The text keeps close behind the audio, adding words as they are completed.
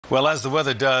Well, as the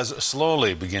weather does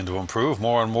slowly begin to improve,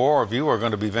 more and more of you are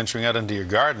going to be venturing out into your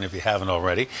garden if you haven't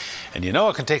already. And you know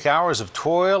it can take hours of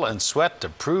toil and sweat to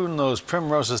prune those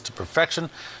primroses to perfection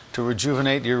to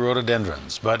rejuvenate your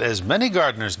rhododendrons. But as many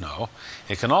gardeners know,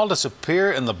 it can all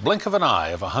disappear in the blink of an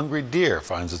eye if a hungry deer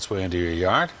finds its way into your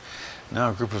yard. Now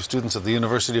a group of students at the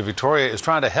University of Victoria is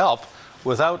trying to help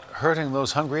without hurting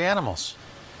those hungry animals.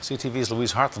 CTV's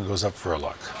Louise Hartland goes up for a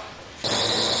look.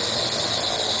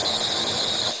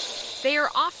 They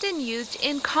are often used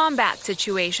in combat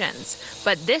situations,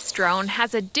 but this drone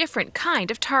has a different kind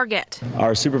of target.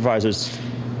 Our supervisor's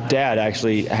dad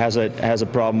actually has a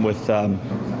problem with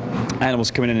animals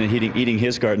coming in and eating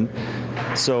his garden,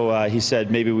 so he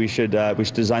said maybe we should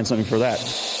design something for that.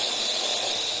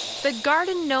 The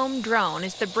Garden Gnome Drone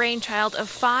is the brainchild of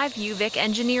 5 UVic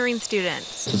engineering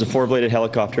students. It's a 4-bladed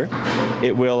helicopter.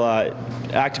 It will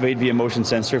activate via motion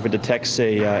sensor if it detects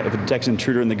an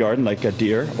intruder in the garden, like a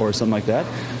deer or something like that.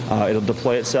 It'll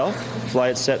deploy itself, fly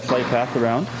its set flight path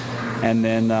around, and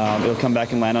then it'll come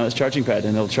back and land on its charging pad,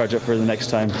 and it'll charge up for the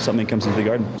next time something comes into the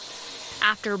garden.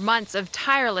 After months of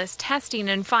tireless testing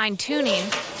and fine-tuning,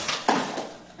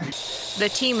 the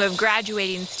team of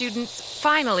graduating students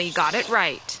finally got it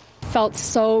right. Felt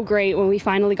so great when we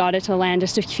finally got it to land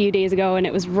just a few days ago, and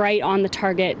it was right on the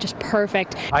target, just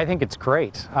perfect. I think it's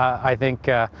great. I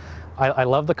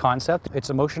love the concept. It's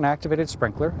a motion-activated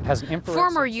sprinkler. It has an infrared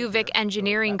Former UVic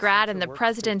engineering grad and the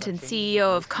president and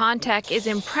CEO of Contech is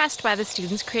impressed by the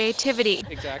students' creativity.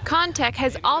 Contech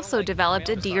has also developed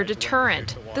a deer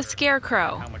deterrent, the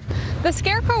Scarecrow. The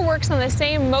Scarecrow works on the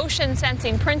same motion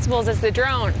sensing principles as the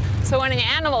drone, so when an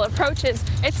animal approaches,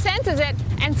 it senses it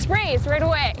and sprays right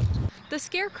away. The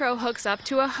Scarecrow hooks up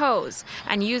to a hose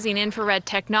and, using infrared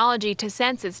technology to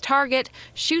sense its target,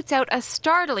 shoots out a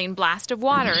startling blast of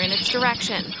water in its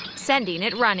direction, sending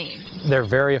it running. They're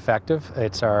very effective.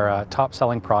 It's our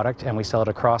top-selling product, and we sell it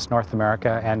across North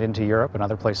America and into Europe and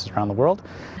other places around the world.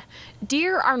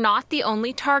 Deer are not the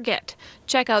only target.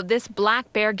 Check out this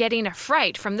black bear getting a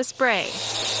fright from the spray.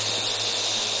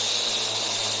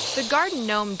 The Garden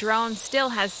Gnome Drone still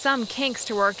has some kinks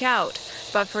to work out,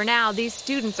 but for now these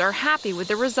students are happy with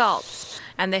the results,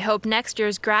 and they hope next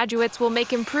year's graduates will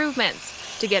make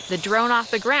improvements to get the drone off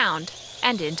the ground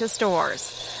and into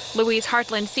stores. Louise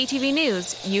Hartland, CTV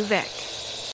News, UVic.